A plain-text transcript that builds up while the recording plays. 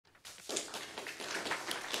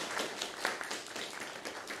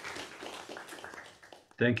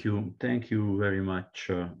Thank you very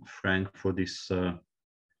much, Frank, for this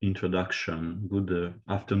introduction. Good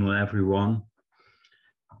afternoon, everyone.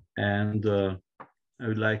 And I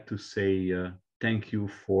would like to say thank you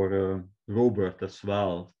for Robert as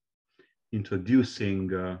well,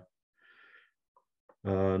 introducing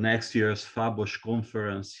next year's FABOS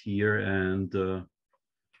conference here and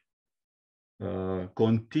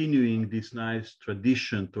continuing this nice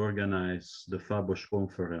tradition to organize the FABOS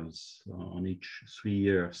conference on each 3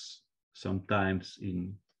 years, sometimes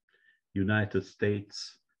in United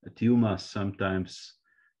States at UMass, sometimes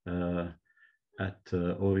at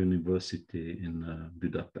our university in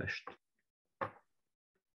Budapest.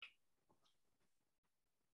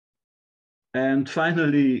 And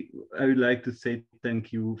finally, I would like to say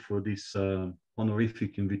thank you for this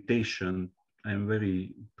honorific invitation. I'm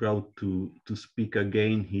very proud to speak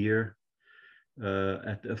again here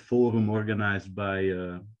at a forum organized by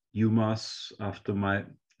UMass after my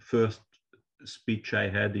first speech I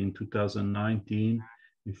had in 2019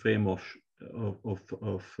 in frame of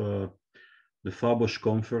the FABOS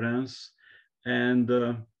conference. And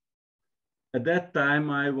at that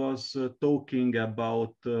time, I was talking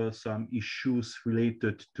about some issues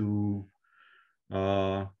related to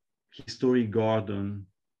historic garden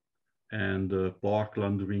and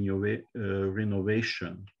parkland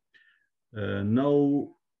renovation. Now,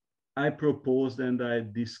 I proposed and I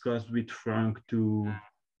discussed with Frank to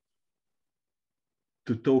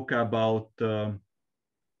talk about, to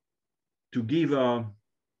give a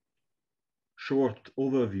short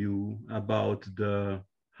overview about the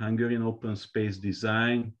Hungarian open space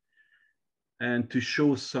design and to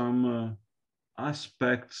show some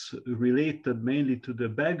aspects related mainly to the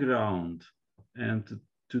background and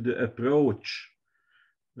to the approach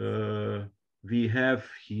we have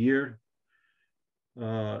here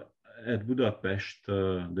at Budapest,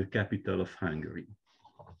 the capital of Hungary.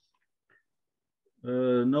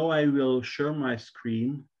 Now I will share my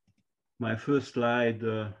screen. My first slide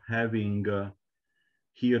having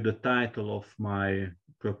here the title of my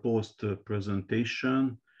proposed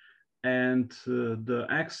presentation, and the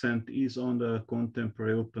accent is on the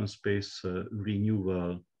contemporary open space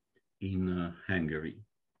renewal in Hungary.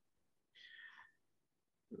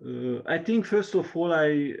 I think first of all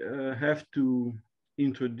I have to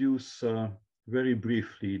introduce very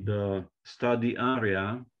briefly the study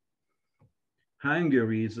area.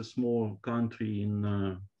 Hungary is a small country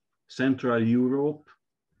in Central Europe,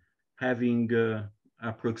 having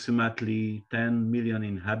approximately 10 million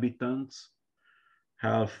inhabitants,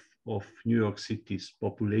 half of New York City's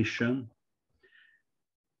population.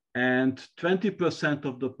 And 20%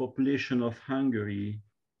 of the population of Hungary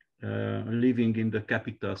living in the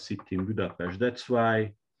capital city in Budapest. That's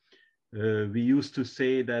why we used to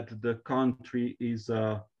say that the country is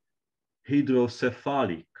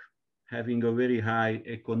hydrocephalic, having a very high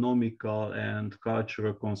economical and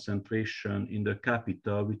cultural concentration in the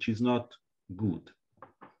capital, which is not good.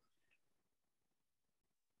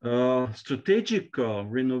 Strategic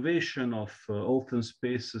renovation of open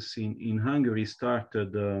spaces in Hungary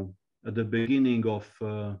started at the beginning of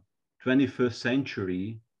 21st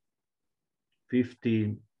century,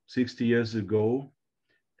 50, 60 years ago,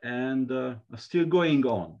 and are still going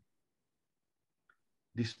on.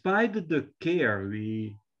 Despite the care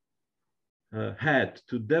we had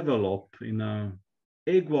to develop in an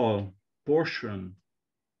equal portion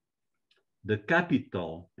the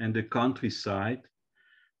capital and the countryside,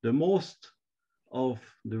 the most of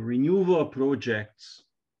the renewal projects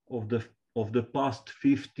of the past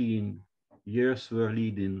 15 years were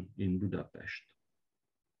leading in Budapest.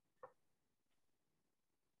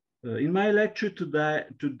 In my lecture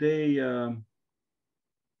today I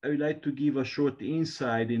would like to give a short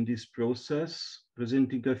insight in this process,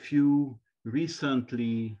 presenting a few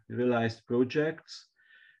recently realized projects.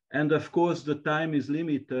 And of course, the time is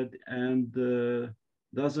limited and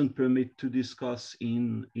doesn't permit to discuss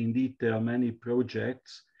in detail many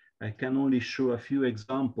projects. I can only show a few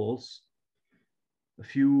examples, a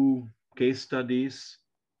few case studies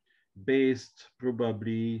based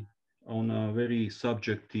probably on a very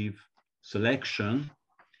subjective selection.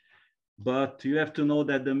 But you have to know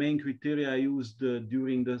that the main criteria used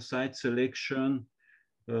during the site selection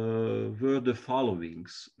were the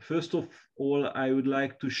followings. First of all, I would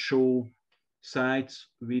like to show sites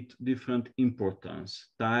with different importance,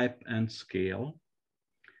 type and scale.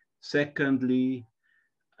 Secondly,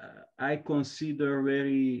 I consider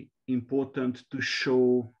very important to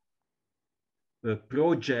show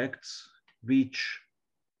projects which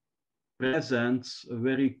presents a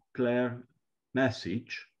very clear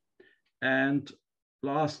message. And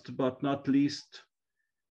last but not least,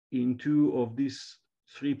 in two of these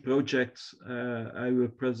three projects I will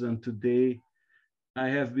present today, I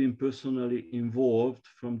have been personally involved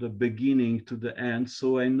from the beginning to the end,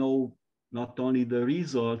 so I know not only the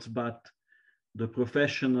results, but the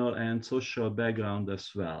professional and social background as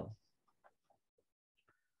well.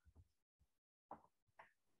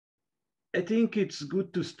 I think it's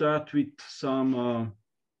good to start with some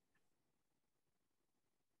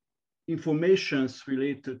informations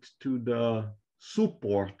related to the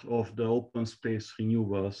support of the open space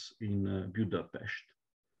renewals in Budapest.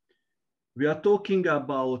 We are talking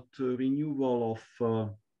about renewal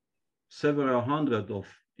of several hundred of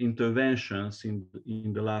interventions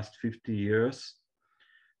in the last 50 years.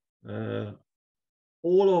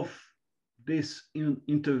 All of these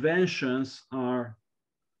interventions are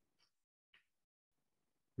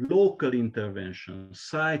local interventions,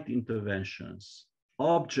 site interventions,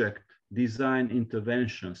 object design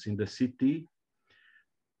interventions in the city,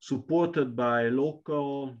 supported by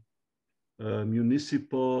local,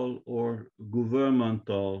 municipal, or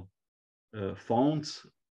governmental funds,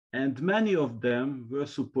 and many of them were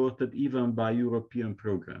supported even by European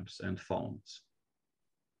programs and funds.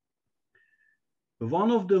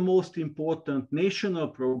 One of the most important national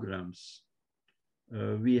programs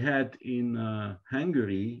we had in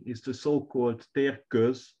Hungary is the so-called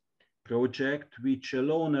Térköz project, which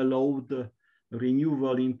alone allowed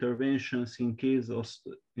renewal interventions in case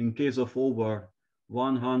of over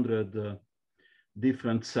 100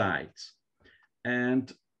 different sites.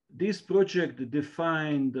 And this project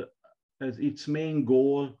defined as its main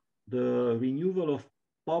goal the renewal of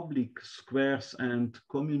public squares and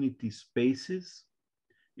community spaces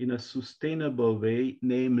in a sustainable way,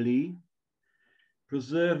 namely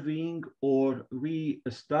preserving or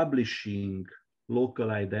re-establishing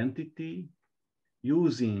local identity,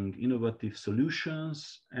 using innovative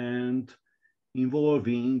solutions, and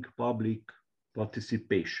involving public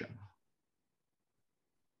participation.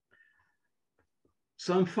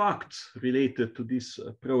 Some facts related to this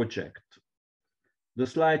project. The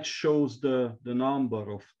slide shows the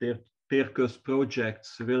number of Térköz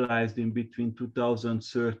projects realized in between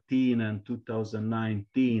 2013 and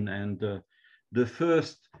 2019, and the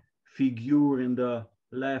first figure in the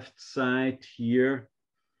left side here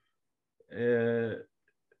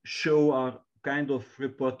show a kind of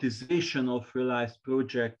reportization of realized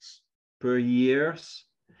projects per years.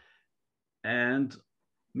 And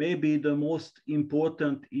maybe the most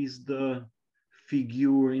important is the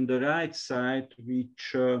figure in the right side,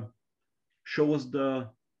 which shows the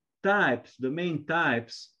types, the main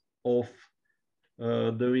types of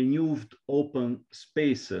the renewed open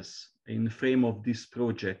spaces in the frame of these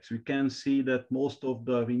projects. We can see that most of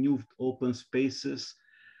the renewed open spaces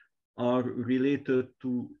are related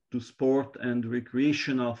to sport and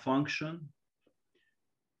recreational function.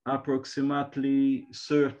 Approximately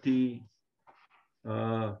 30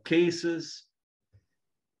 cases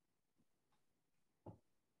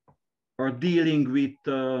are dealing with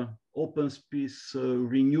open space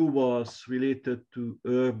renewals related to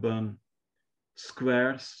urban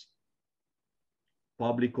squares,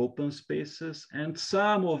 public open spaces, and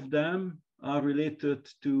some of them are related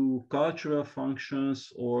to cultural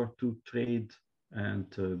functions or to trade and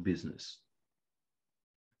business.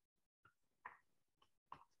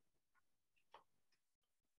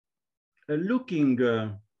 Looking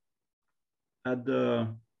at the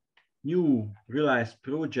new realized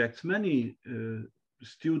projects, many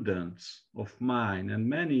students of mine and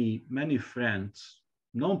many friends,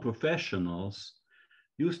 non-professionals,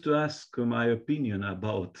 used to ask my opinion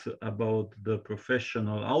about the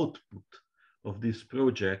professional output of these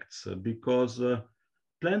projects, because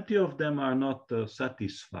plenty of them are not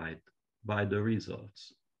satisfied by the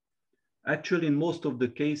results. Actually, in most of the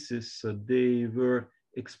cases, they were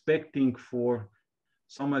expecting for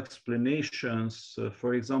some explanations,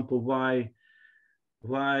 for example, why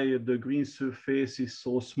the green surface is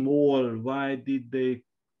so small, why did they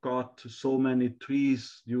cut so many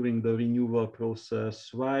trees during the renewal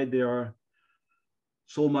process, why there are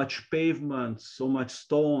so much pavement, so much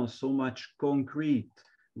stone, so much concrete,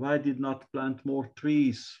 why did not plant more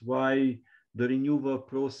trees, why the renewal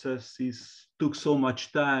process took so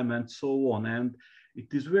much time, and so on. And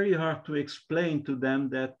it is very hard to explain to them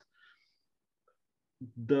that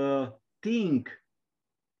the thing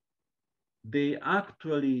they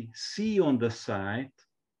actually see on the site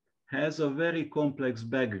has a very complex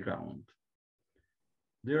background.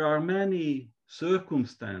 There are many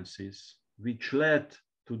circumstances which led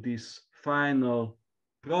to this final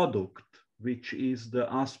product, which is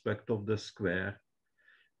the aspect of the square.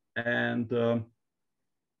 And the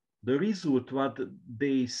result, what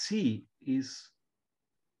they see, is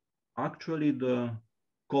actually the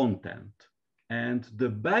content. And the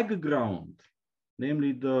background,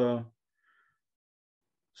 namely the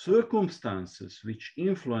circumstances which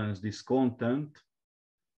influence this content,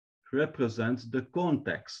 represents the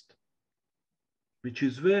context, which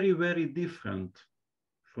is very, very different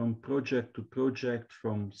from project to project,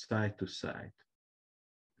 from site to site.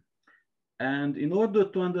 And in order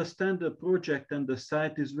to understand the project and the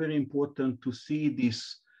site, it's very important to see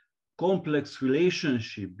this complex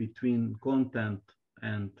relationship between content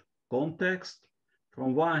and context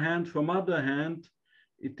from one hand. From other hand,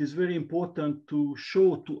 it is very important to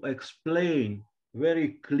show, to explain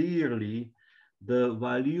very clearly the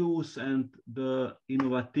values and the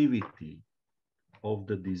innovativity of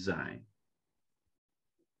the design.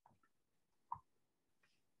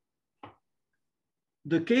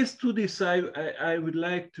 The case studies I would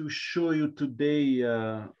like to show you today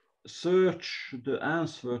search the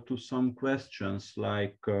answer to some questions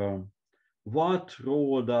like what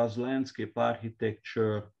role does landscape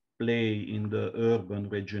architecture play in the urban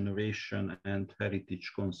regeneration and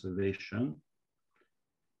heritage conservation?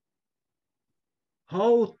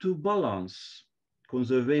 How to balance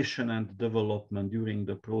conservation and development during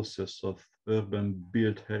the process of urban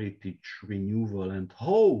built heritage renewal, and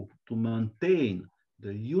how to maintain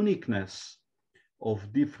the uniqueness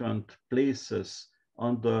of different places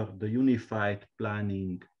under the unified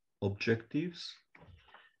planning objectives.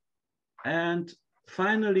 And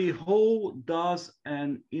finally, how does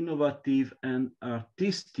an innovative and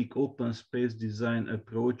artistic open space design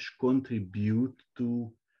approach contribute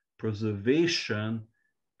to preservation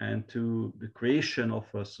and to the creation of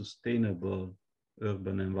a sustainable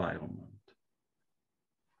urban environment?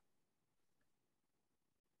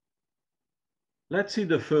 Let's see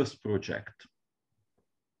the first project.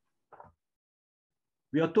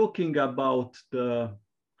 We are talking about the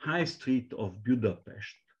High Street of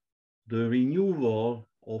Budapest, the renewal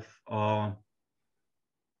of a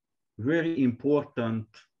very important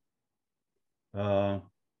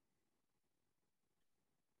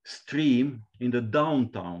stream in the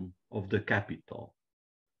downtown of the capital.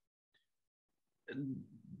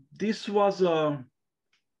 This was a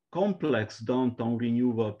complex downtown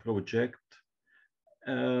renewal project,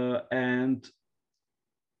 and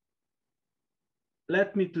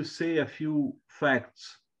let me to say a few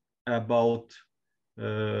facts about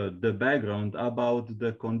the background, about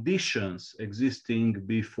the conditions existing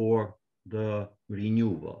before the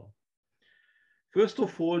renewal. First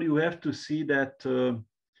of all, you have to see that,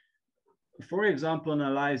 for example,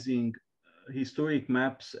 analyzing historic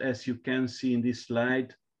maps, as you can see in this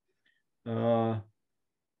slide,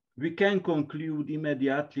 we can conclude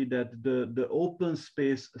immediately that the open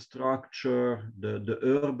space structure, the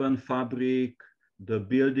urban fabric, the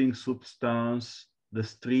building substance, the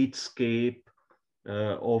streetscape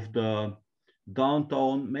of the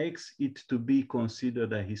downtown makes it to be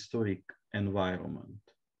considered a historic environment.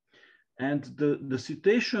 And the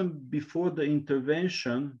situation before the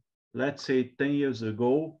intervention, let's say 10 years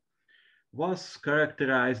ago, was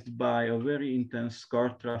characterized by a very intense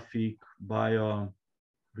car traffic, by a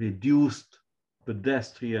reduced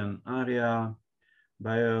pedestrian area,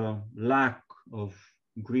 by a lack of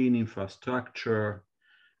green infrastructure,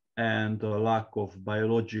 and a lack of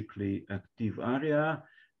biologically active area,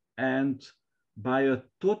 and by a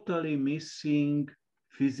totally missing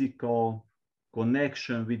physical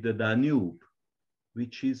connection with the Danube,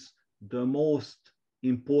 which is the most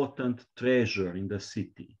important treasure in the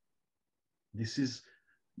city. This is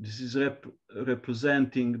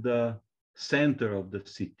representing the center of the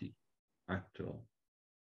city, actually.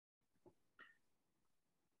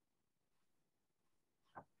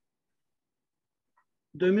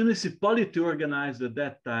 The municipality organized at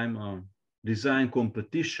that time a design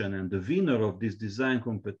competition, and the winner of this design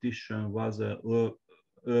competition was an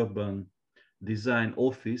urban design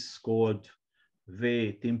office called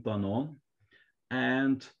V. Timpanon.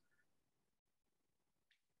 And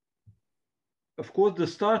of course, the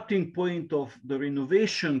starting point of the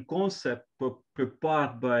renovation concept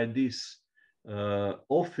prepared by this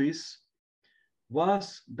office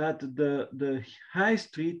was that the high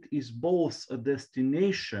street is both a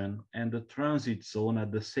destination and a transit zone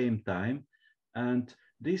at the same time. And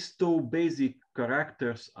these two basic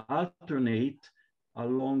characters alternate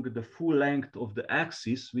along the full length of the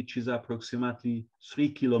axis, which is approximately 3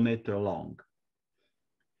 kilometers long.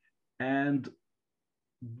 And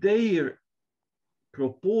their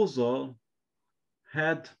proposal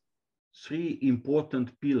had three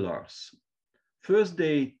important pillars. First,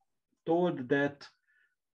 they told that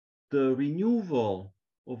the renewal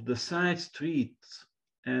of the side streets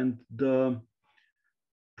and the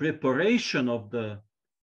preparation of the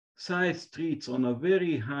side streets on a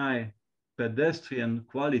very high pedestrian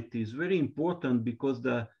quality is very important, because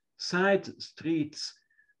the side streets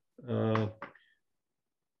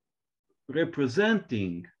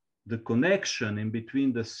representing the connection in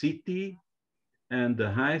between the city and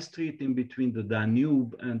the high street, in between the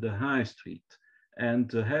Danube and the high street,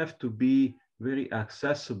 and have to be very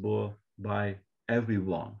accessible by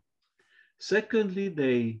everyone. Secondly,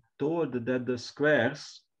 they told that the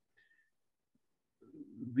squares,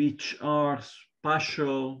 which are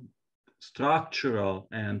spatial, structural,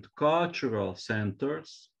 and cultural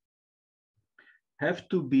centers, have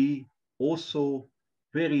to be also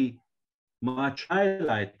very much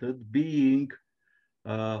highlighted, being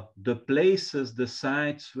the places, the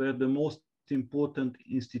sites where the most important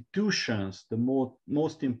institutions, the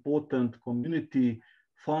most important community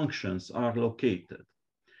functions are located.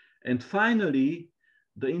 And finally,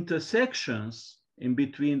 the intersections in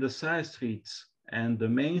between the side streets and the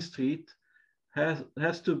main street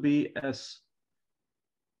has to be as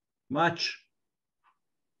much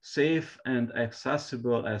safe and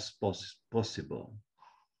accessible as possible.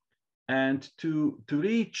 And to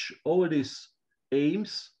reach all these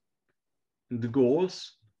aims and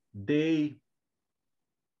goals, they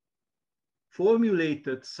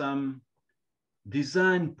formulated some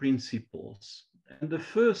design principles. And the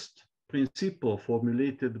first principle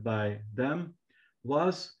formulated by them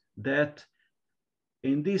was that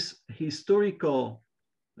in this historical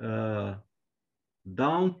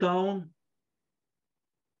downtown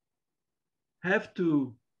have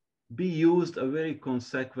to be used a very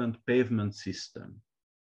consequent pavement system.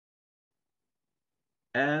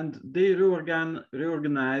 And they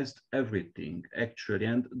reorganized everything, actually.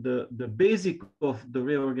 And the basic of the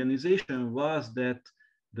reorganization was that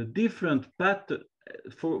the different pattern,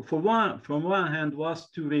 from one hand, was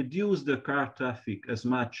to reduce the car traffic as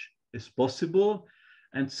much as possible.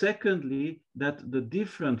 And secondly, that the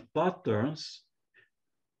different patterns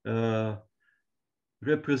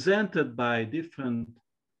represented by different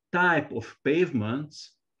type of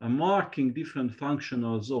pavements are marking different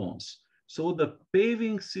functional zones. So the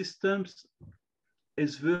paving systems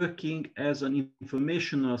is working as an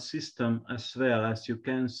informational system as well, as you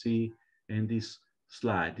can see in this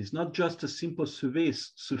slide. It's not just a simple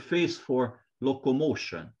surface for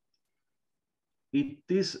locomotion. It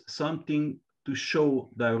is something to show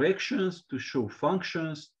directions, to show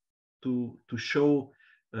functions, to show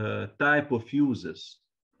type of uses.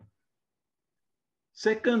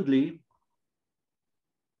 Secondly,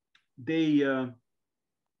 they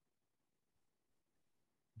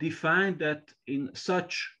defined that in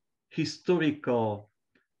such historical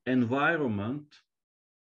environment,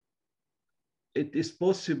 it is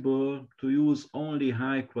possible to use only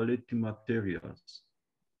high quality materials.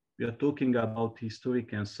 We are talking about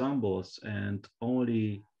historic ensembles, and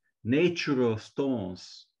only natural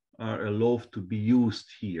stones are allowed to be used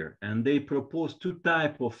here. And they propose two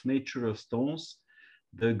types of natural stones,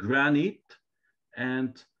 the granite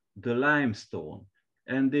and the limestone.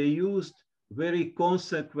 And they used very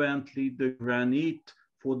consequently the granite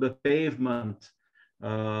for the pavement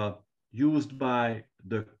used by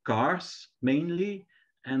the cars mainly,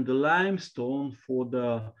 and the limestone for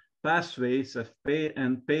the pathways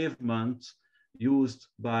and pavements used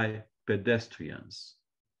by pedestrians.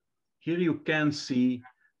 Here you can see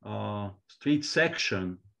street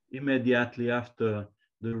section immediately after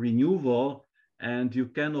the renewal, and you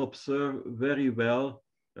can observe very well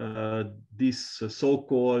this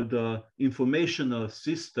so-called informational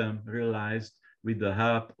system realized with the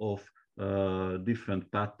help of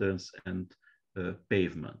different patterns and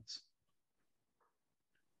pavements.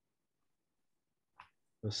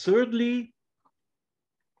 Thirdly,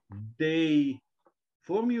 they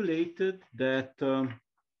formulated that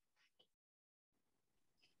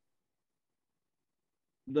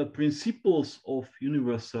the principles of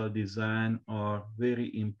universal design are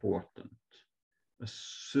very important. A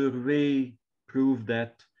survey proved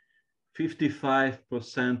that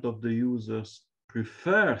 55% of the users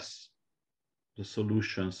prefers the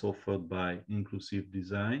solutions offered by inclusive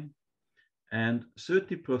design, and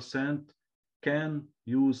 30% can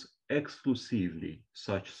use exclusively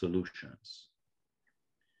such solutions.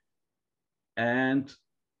 And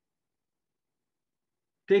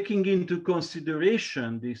taking into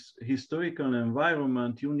consideration this historical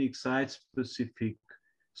environment, unique site-specific,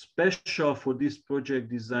 special for this project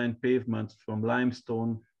design pavements from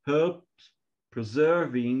limestone helps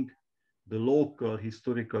preserving the local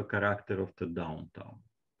historical character of the downtown.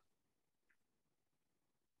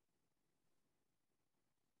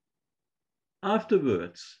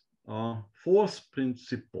 Afterwards, fourth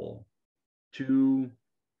principle, to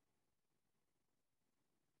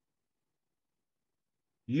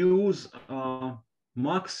use a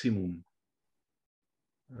maximum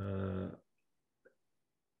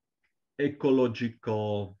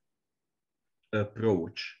ecological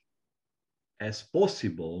approach as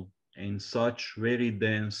possible in such very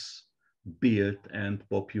dense built and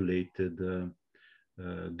populated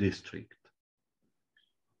district.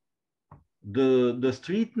 The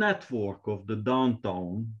street network of the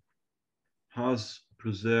downtown has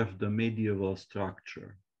preserved the medieval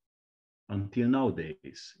structure until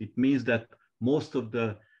nowadays. It means that most of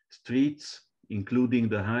the streets, including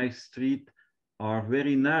the high street, are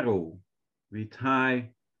very narrow with high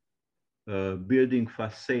building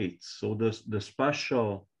facades. So the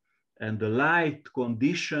spatial and the light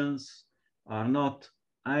conditions are not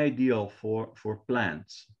ideal for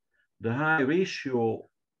plants. The high ratio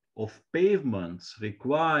of pavements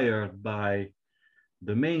required by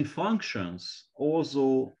the main functions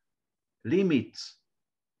also limits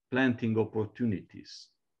planting opportunities.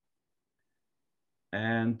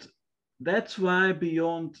 And that's why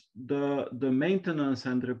beyond the maintenance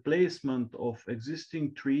and replacement of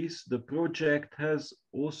existing trees, the project has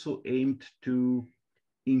also aimed to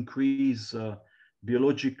increase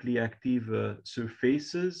biologically active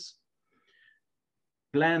surfaces,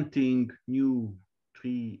 planting new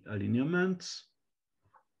tree lineaments,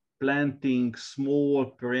 planting small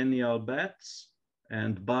perennial beds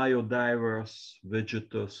and biodiverse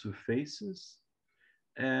vegetal surfaces,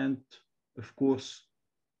 and of course,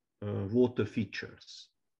 water features.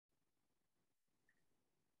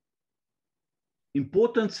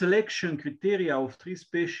 Important selection criteria of tree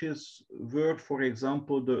species were, for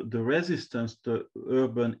example, the resistance to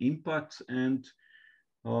urban impacts and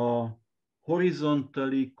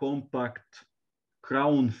horizontally compact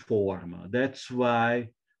crown form. That's why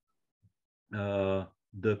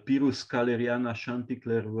the Pyrus scaleriana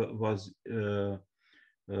chanticleer was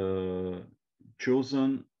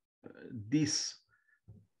chosen. This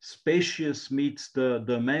species meets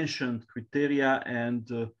the mentioned criteria,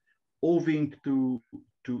 and owing to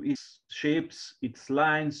its shapes, its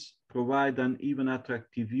lines provide an even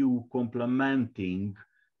attractive view, complementing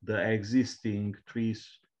the existing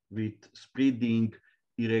trees with spreading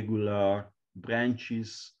irregular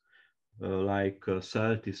branches like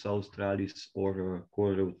Celtis australis or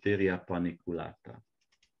Coreuteria paniculata.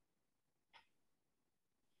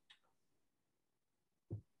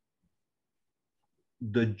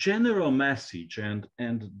 The general message and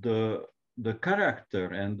the character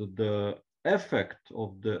and the effect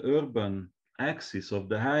of the urban axis of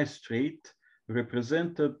the high street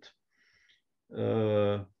represented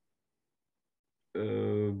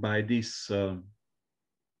by this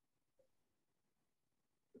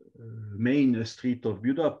main street of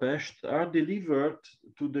Budapest are delivered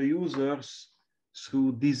to the users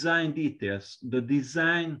through design details. The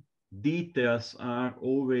design details are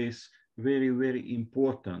always very, very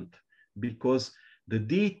important because the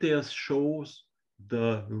details shows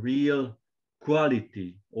the real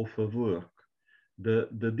quality of a work.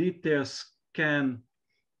 The details can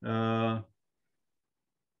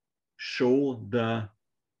show the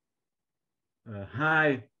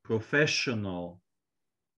high professional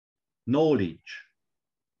knowledge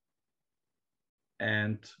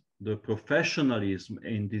and the professionalism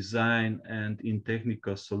in design and in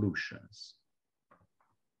technical solutions.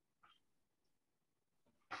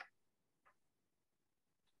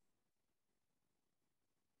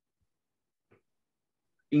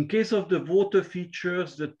 In case of the water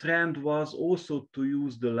features, the trend was also to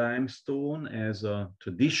use the limestone as a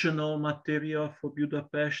traditional material for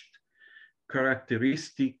Budapest,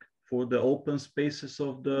 characteristic for the open spaces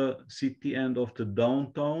of the city and of the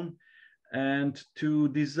downtown, and to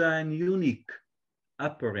design unique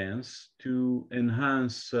appearance to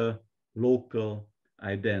enhance local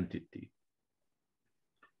identity.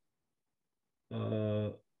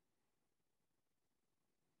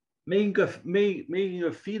 Making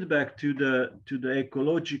a feedback to the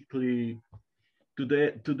ecological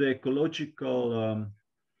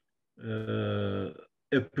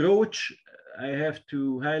approach, I have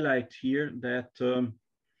to highlight here that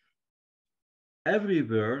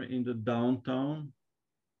everywhere in the downtown,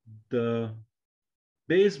 the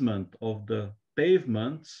basement of the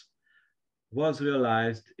pavements was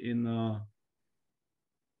realized in an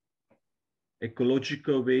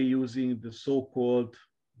ecological way using the so-called,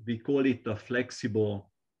 we call it a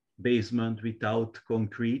flexible basement without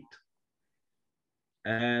concrete.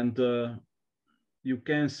 And you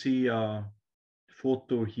can see a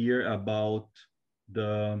photo here about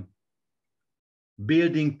the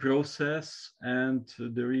building process, and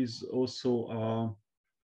there is also a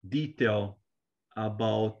detail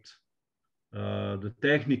about the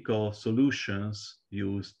technical solutions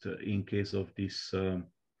used in case of this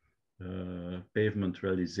pavement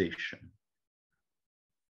realization.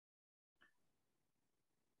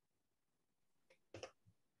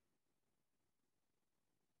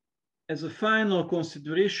 As a final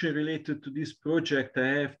consideration related to this project, I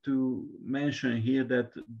have to mention here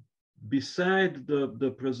that beside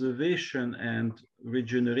the preservation and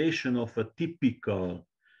regeneration of a typical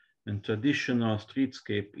and traditional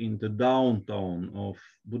streetscape in the downtown of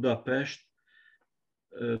Budapest,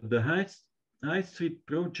 the High Street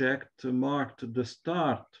project marked the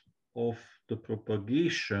start of the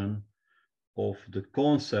propagation of the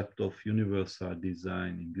concept of universal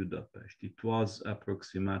design in Budapest. It was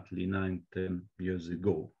approximately 9-10 years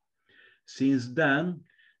ago. Since then,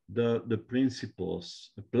 the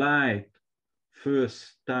principles applied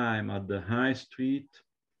first time at the High Street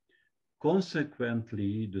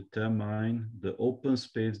consequently determine the open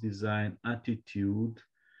space design attitude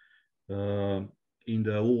in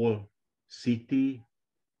the whole city,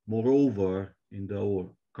 moreover in the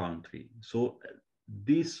whole country. So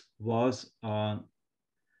this was a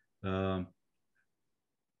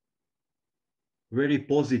very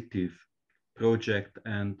positive project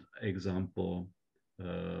and example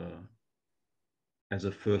as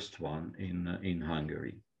a first one in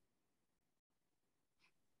Hungary.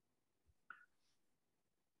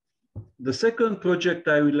 The second project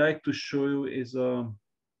I would like to show you is a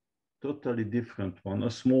totally different one,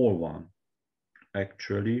 a small one,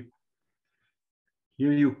 actually.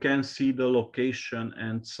 Here you can see the location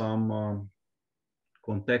and some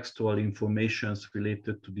contextual information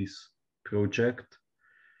related to this project.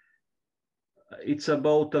 It's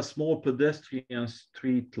about a small pedestrian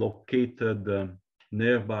street located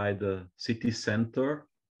nearby the city center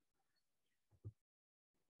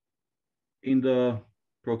in the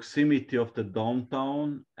proximity of the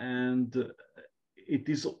downtown, and it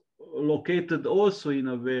is located also in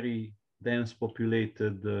a very dense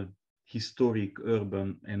populated historic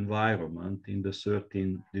urban environment in the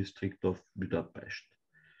 13th district of Budapest.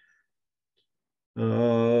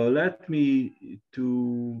 Let me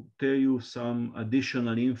to tell you some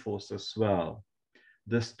additional infos as well.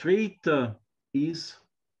 The street is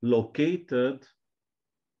located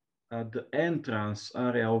at the entrance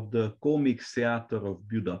area of the Comic Theater of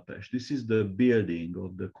Budapest. This is the building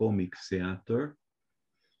of the Comic Theater.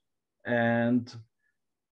 And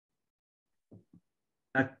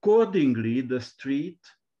accordingly, the street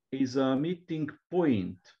is a meeting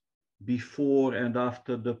point before and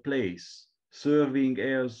after the place, serving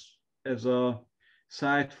as a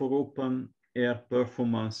site for open air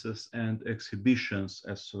performances and exhibitions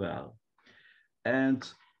as well. And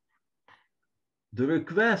the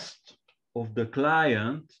request of the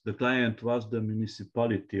client was the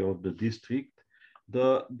municipality of the district.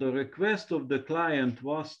 The request of the client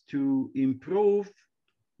was to improve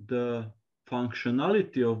the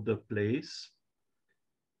functionality of the place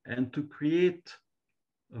and to create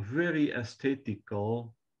a very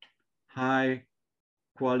aesthetical, high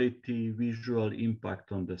quality visual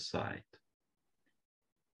impact on the site.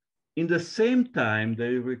 In the same time,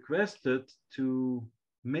 they requested to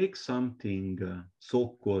make something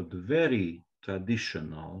so-called very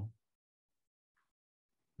traditional,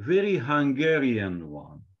 very Hungarian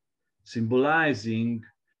one, symbolizing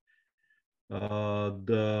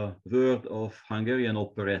the word of Hungarian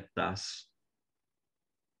operettas,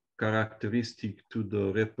 characteristic to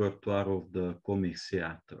the repertoire of the Comic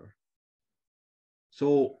Theater.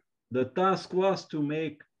 So the task was to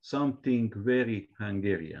make something very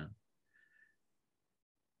Hungarian.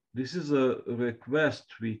 This is a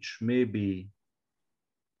request which maybe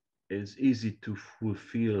is easy to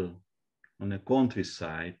fulfill on a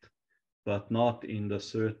countryside, but not in the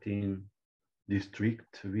 13th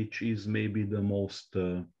district, which is maybe the most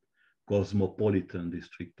cosmopolitan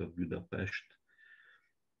district of Budapest.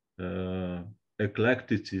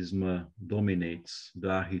 Eclecticism dominates the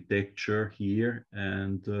architecture here,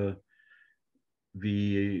 and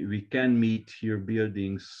we can meet here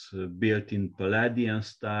buildings built in Palladian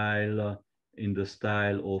style, in the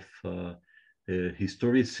style of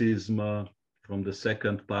historicism from the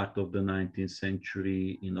second part of the 19th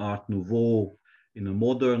century, in Art Nouveau, in a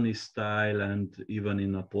modernist style, and even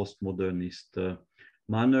in a postmodernist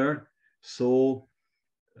manner. So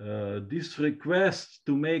this request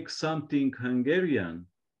to make something Hungarian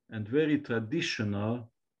and very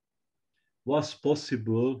traditional was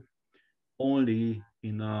possible only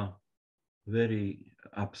in a very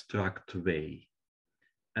abstract way.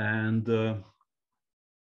 And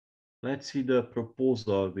let's see the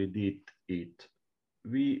proposal we did it.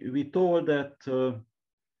 We told that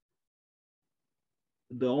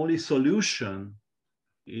the only solution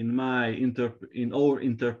in our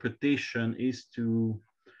interpretation is to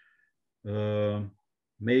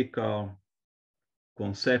make a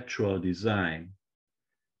conceptual design.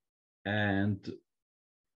 And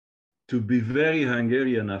to be very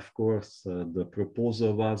Hungarian, of course, the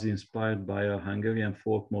proposal was inspired by a Hungarian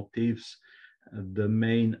folk motifs. The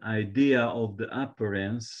main idea of the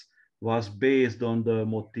appearance was based on the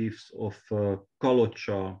motifs of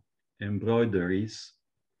kalocha embroideries,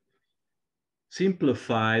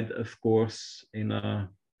 simplified, of course, in a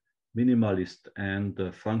minimalist and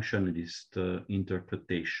functionalist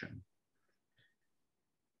interpretation.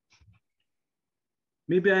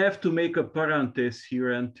 Maybe I have to make a parenthesis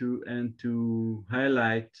here and to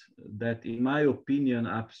highlight that, in my opinion,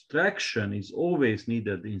 abstraction is always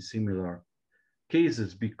needed in similar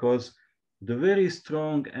cases, because the very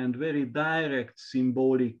strong and very direct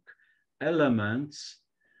symbolic elements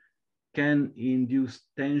can induce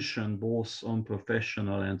tension both on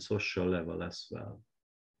professional and social level as well.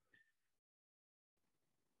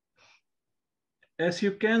 As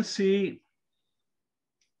you can see,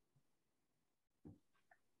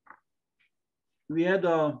 we had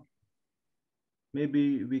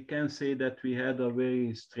maybe we can say that we had a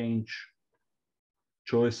very strange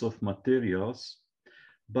choice of materials,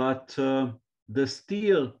 but the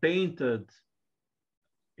steel painted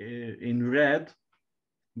in red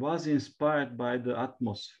was inspired by the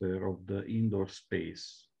atmosphere of the indoor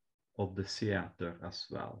space of the theater as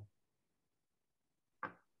well.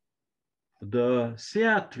 The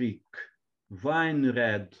theatric wine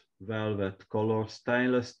red velvet color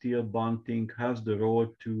stainless steel bunting has the role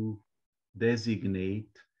to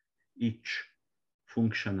designate each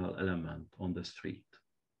functional element on the street.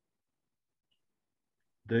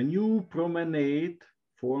 The new promenade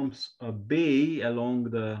forms a bay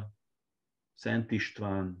along the Szent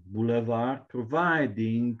István Boulevard,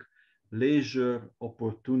 providing leisure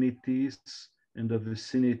opportunities in the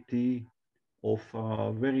vicinity of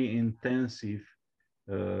very intensive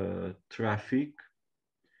traffic.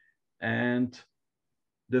 And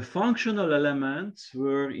the functional elements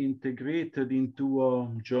were integrated into a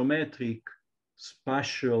geometric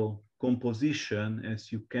spatial composition,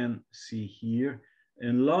 as you can see here,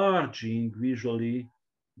 enlarging visually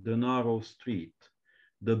the narrow street.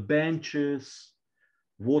 The benches,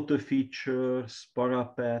 water features,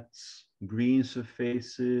 parapets, green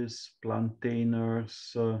surfaces,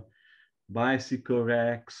 plantainers, bicycle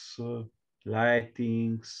racks,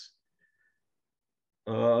 lightings,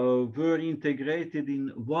 were integrated in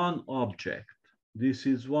one object. This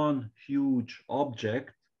is one huge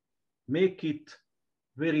object, make it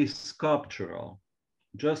very sculptural,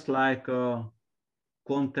 just like a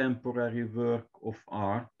contemporary work of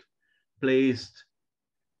art placed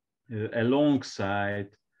alongside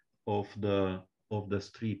of the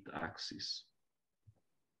street axis.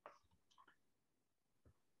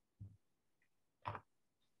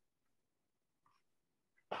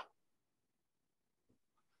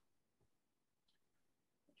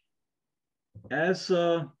 As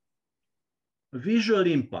a visual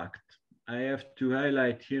impact, I have to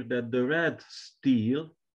highlight here that the red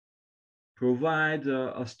steel provides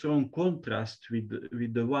a strong contrast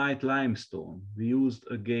with the white limestone. We used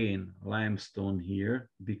again limestone here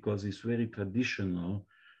because it's very traditional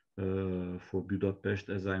for Budapest,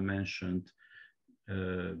 as I mentioned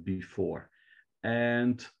before.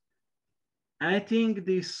 And I think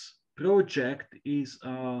this project is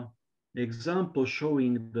an example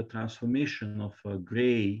showing the transformation of a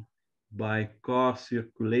gray by car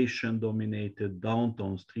circulation dominated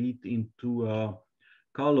downtown street into a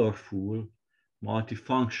colorful,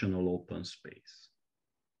 multifunctional open space.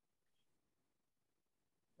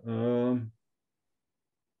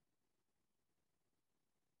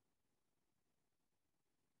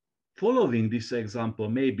 Following this example,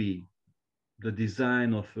 maybe the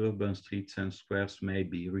design of urban streets and squares may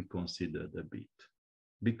be reconsidered a bit,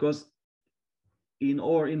 because in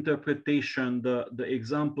our interpretation, the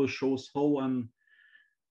example shows how an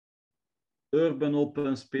urban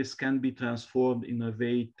open space can be transformed in a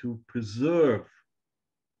way to preserve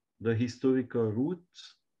the historical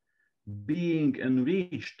roots, being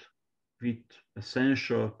enriched with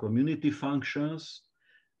essential community functions,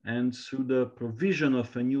 and through the provision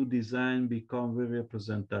of a new design become very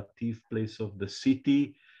representative place of the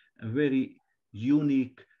city, a very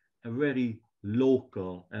unique, a very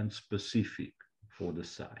local and specific for the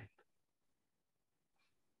site.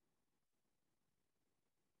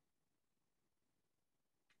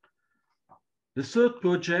 The third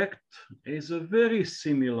project is a very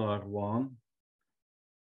similar one,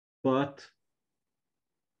 but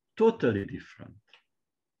totally different.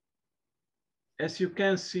 as you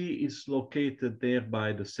can see, is located there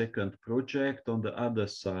by the second project on the other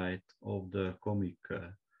side of the Comic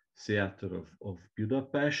Theatre of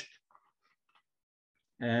Budapest.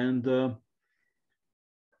 And the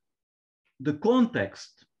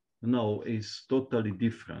context now is totally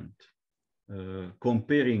different,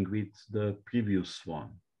 comparing with the previous one.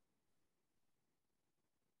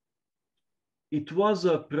 It was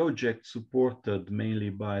a project supported mainly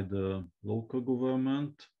by the local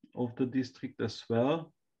government of the district as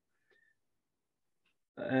well.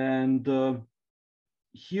 And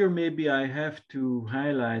here maybe I have to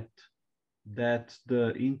highlight that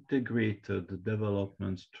the integrated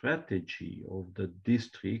development strategy of the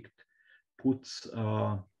district puts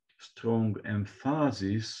a strong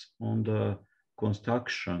emphasis on the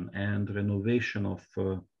construction and renovation of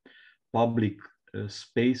public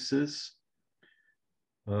spaces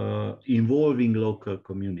involving local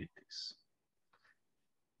communities.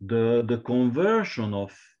 The conversion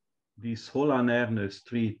of this Holland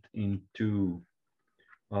Street into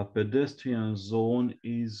a pedestrian zone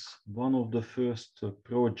is one of the first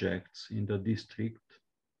projects in the district,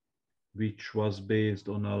 which was based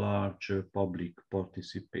on a large public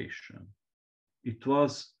participation. It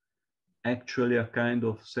was actually a kind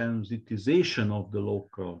of sensitization of the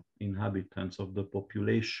local inhabitants of the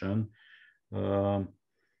population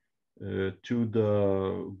to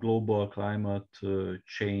the global climate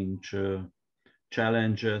change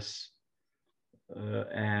challenges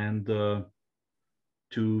and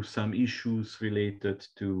to some issues related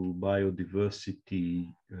to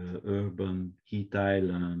biodiversity, urban heat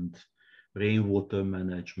island, rainwater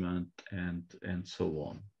management, and so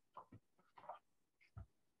on.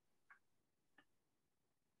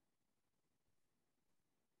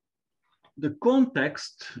 The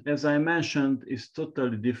context, as I mentioned, is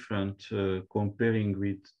totally different comparing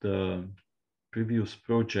with the previous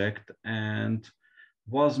project, and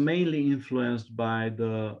was mainly influenced by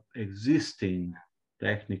the existing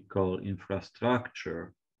technical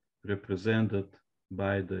infrastructure represented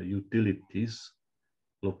by the utilities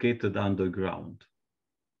located underground.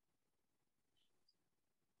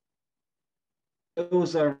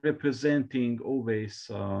 Those are representing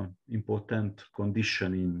always important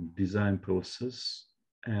condition in design process,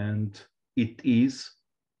 and it is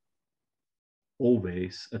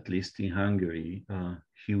always, at least in Hungary, a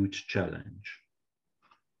huge challenge.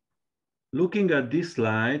 Looking at this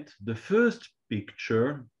slide, the first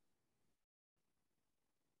picture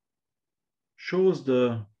shows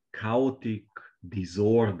the chaotic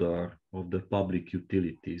disorder of the public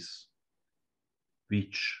utilities,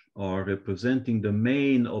 which are representing the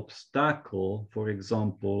main obstacle, for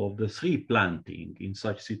example, of the tree planting in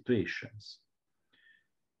such situations,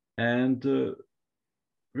 and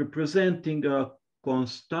representing a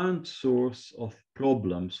constant source of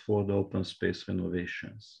problems for the open space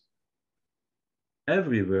renovations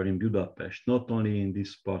everywhere in Budapest, not only in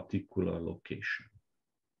this particular location.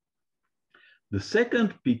 The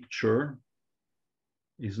second picture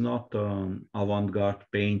is not an avant-garde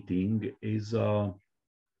painting, is a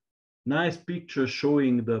nice picture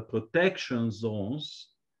showing the protection zones,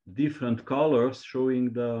 different colors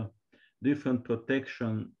showing the different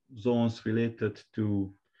protection zones related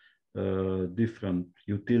to different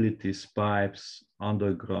utilities, pipes,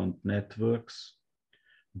 underground networks.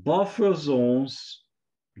 Buffer zones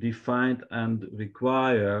defined and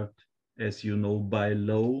required, as you know, by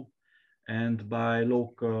law and by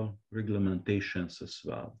local regulations as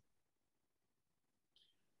well.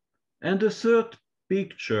 And the third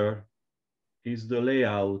picture is the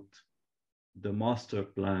layout, the master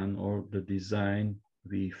plan or the design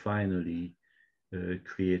we finally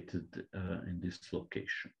created in this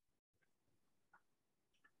location.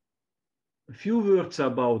 A few words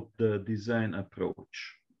about the design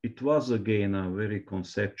approach. It was again a very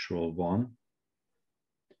conceptual one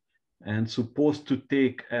and supposed to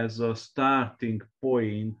take as a starting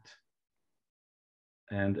point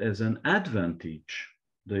and as an advantage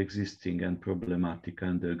the existing and problematic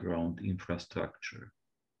underground infrastructure.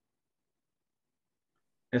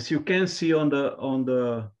 As you can see on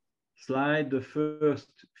the slide, the first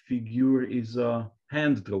figure is a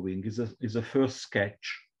hand drawing, is a first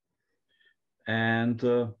sketch. And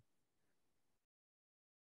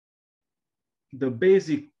the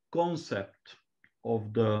basic concept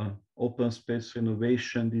of the open space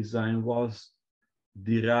renovation design was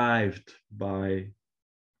derived by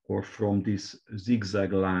or from this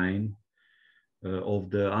zigzag line of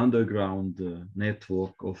the underground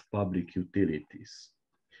network of public utilities.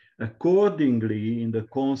 Accordingly, in the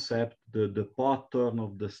concept, the pattern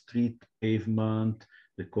of the street pavement,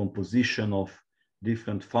 the composition of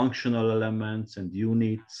different functional elements and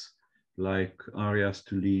units like areas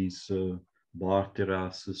to lease, bar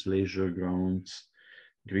terraces, leisure grounds,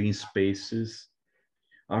 green spaces,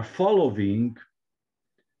 are following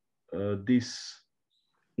this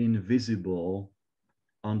invisible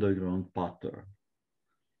underground pattern.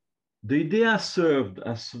 The idea served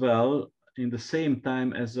as well in the same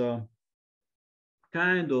time as a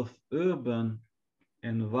kind of urban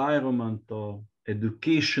environmental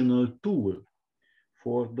educational tool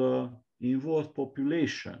for the involved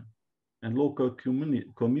population and local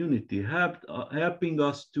community, helping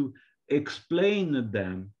us to explain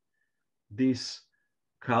them this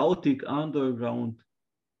chaotic underground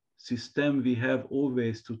system we have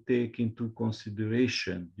always to take into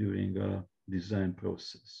consideration during a design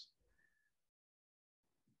process.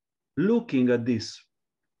 Looking at this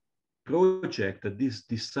project, at this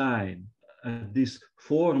design, at this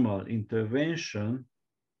formal intervention,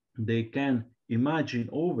 they can imagine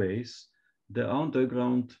always the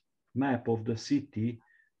underground map of the city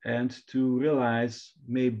and to realize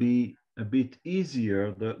maybe a bit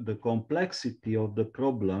easier the complexity of the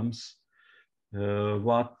problems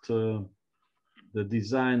what the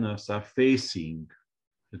designers are facing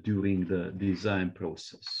during the design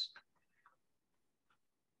process.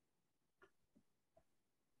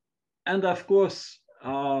 And of course,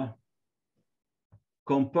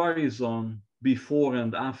 comparison before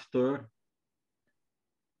and after,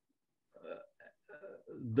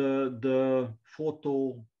 the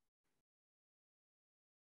photo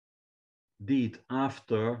did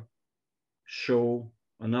after show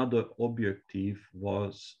another objective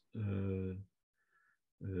was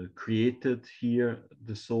created here,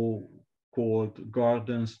 the so-called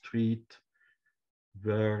Garden Street,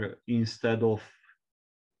 where instead of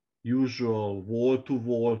usual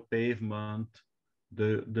wall-to-wall pavement,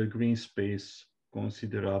 the green space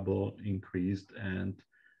considerable increased and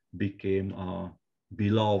became a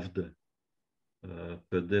beloved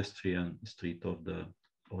pedestrian street of the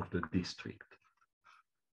district.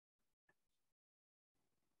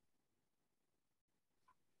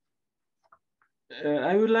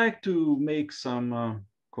 I would like to make some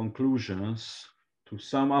conclusions to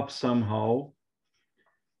sum up somehow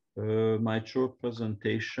my short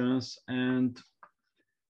presentations, and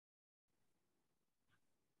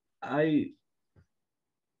I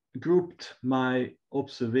grouped my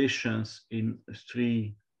observations in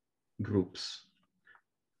 3 groups.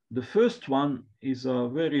 The first one is a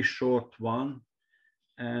very short one,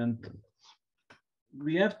 and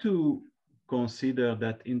we have to consider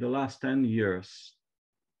that in the last 10 years,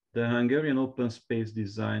 the Hungarian open space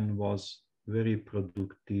design was very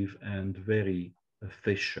productive and very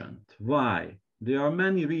efficient. Why? There are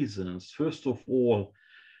many reasons. First of all,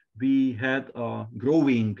 we had a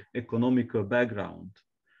growing economical background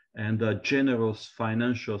and a generous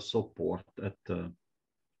financial support at the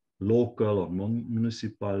local or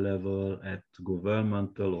municipal level, at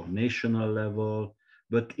governmental or national level,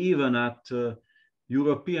 but even at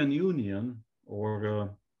European Union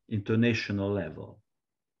or international level.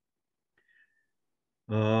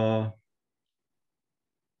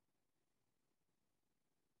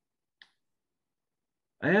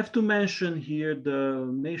 I have to mention here the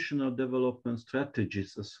national development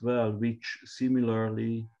strategies as well, which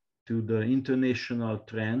similarly to the international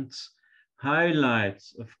trends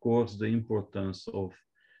highlights, of course, the importance of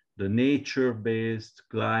the nature-based,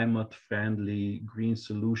 climate-friendly green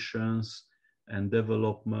solutions and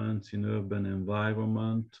developments in urban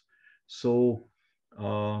environment. So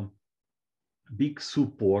big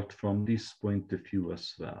support from this point of view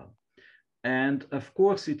as well. And of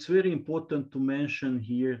course, it's very important to mention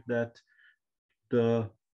here that the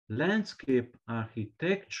landscape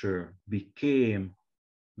architecture became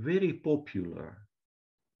very popular,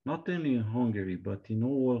 not only in Hungary, but in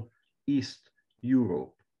all East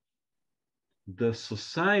Europe. The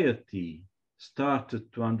society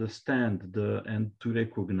started to understand and to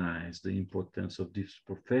recognize the importance of this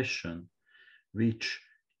profession, which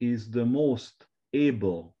is the most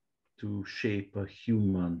able to shape a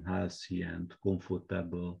human, healthy and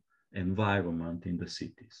comfortable environment in the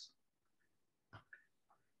cities.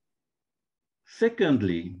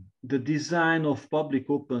 Secondly, the design of public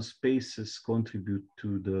open spaces contribute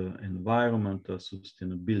to the environmental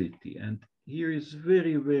sustainability. And here is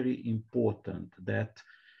very, very important that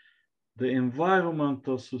the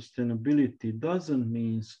environmental sustainability doesn't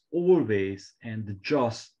mean always and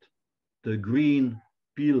just the green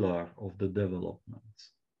pillar of the development.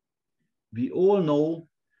 We all know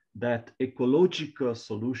that ecological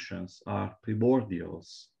solutions are primordial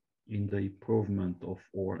in the improvement of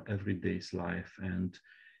our everyday life, and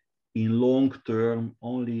in long term,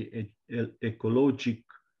 only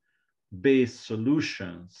ecologic-based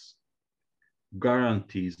solutions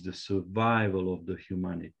guarantees the survival of the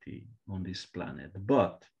humanity on this planet.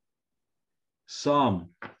 But some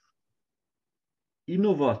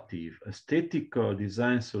innovative aesthetical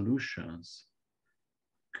design solutions,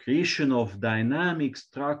 creation of dynamic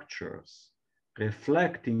structures,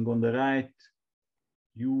 reflecting on the right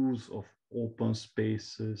use of open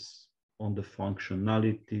spaces, on the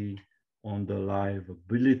functionality, on the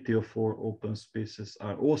livability of our open spaces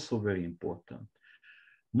are also very important.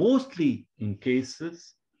 Mostly in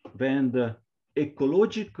cases when the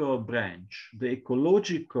ecological branch, the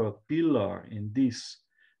ecological pillar in this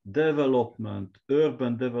development,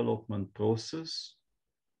 urban development process,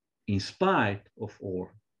 in spite of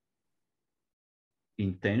our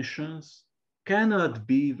intentions, cannot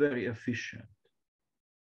be very efficient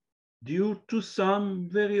due to some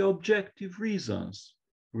very objective reasons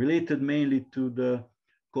related mainly to the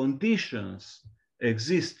conditions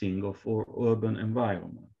existing of our urban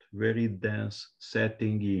environment, very dense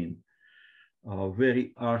setting in,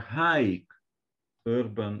 very archaic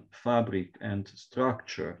urban fabric and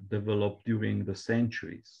structure developed during the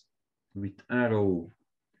centuries with narrow,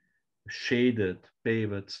 shaded,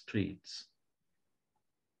 paved streets.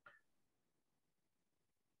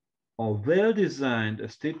 A well-designed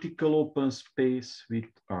aesthetical open space with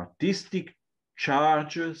artistic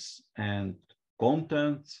charges and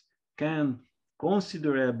contents can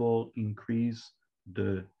considerably increase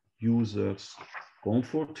the user's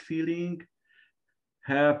comfort feeling,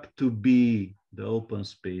 help to be the open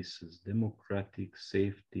spaces democratic,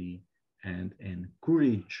 safety, and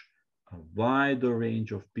encourage a wider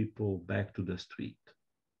range of people back to the street.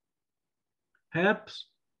 Helps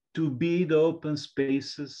to be the open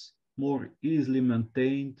spaces more easily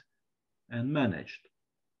maintained and managed.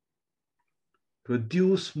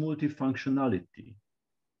 Produce multifunctionality.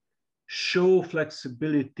 Show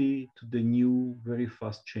flexibility to the new, very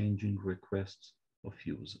fast changing requests of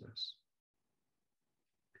users.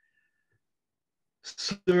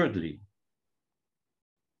 Thirdly,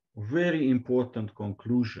 a very important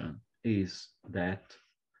conclusion is that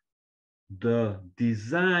the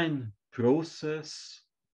design process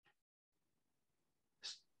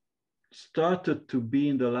started to be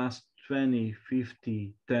in the last 20,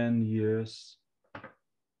 50, 10 years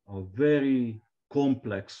a very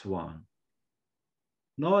complex one.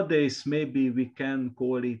 Nowadays, maybe we can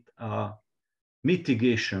call it a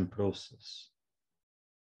mitigation process,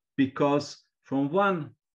 because from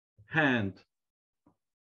one hand,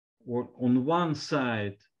 or on one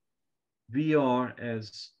side, we are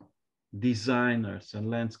as designers and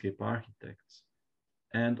landscape architects,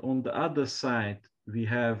 and on the other side, we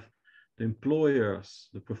have the employers,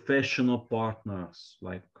 the professional partners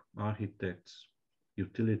like architects,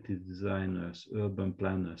 utility designers, urban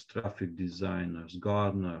planners, traffic designers,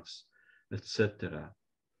 gardeners, etc.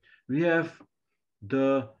 We have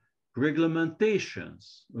the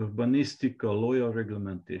regulations, urbanistical law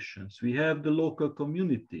regulations. We have the local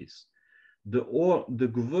communities, the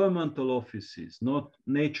governmental offices, not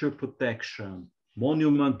nature protection,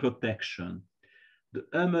 monument protection, the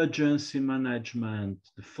emergency management,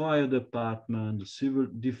 the fire department, the civil,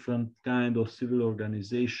 different kind of civil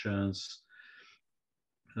organizations,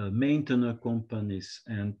 maintenance companies,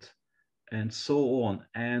 and so on.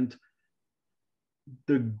 And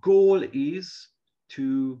the goal is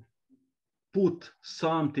to put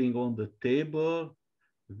something on the table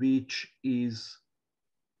which is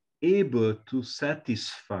able to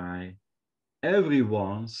satisfy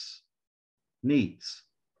everyone's needs.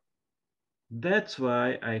 That's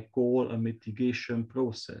why I call a mitigation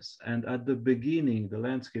process. And at the beginning, the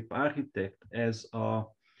landscape architect, as a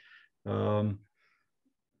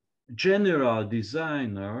general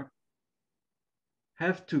designer,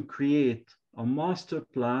 have to create a master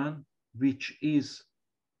plan which is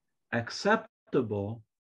acceptable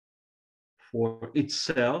for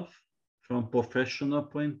itself from professional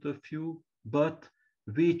point of view, but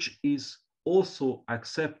which is also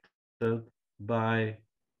accepted by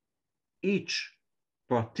each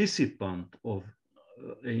participant of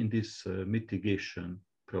in this mitigation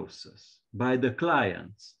process, by the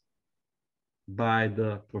clients, by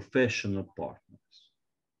the professional partners.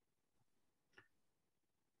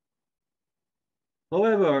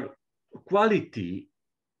 However, quality,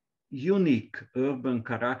 unique urban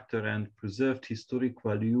character, and preserved historic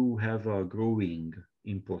value have a growing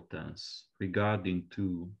importance regarding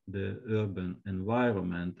to the urban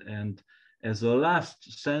environment. And as a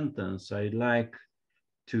last sentence, I'd like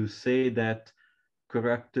to say that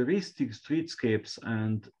characteristic streetscapes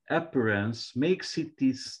and appearance make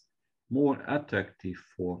cities more attractive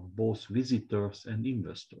for both visitors and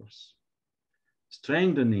investors,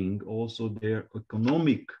 strengthening also their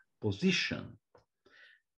economic position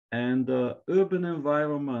And urban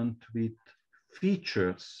environment with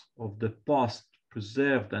features of the past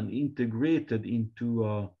preserved and integrated into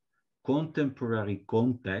a contemporary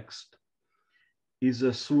context is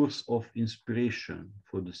a source of inspiration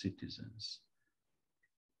for the citizens,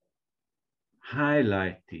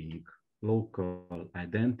 highlighting local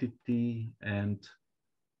identity and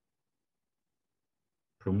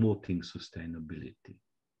promoting sustainability.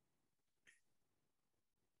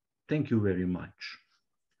 Thank you very much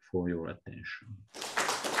for your attention.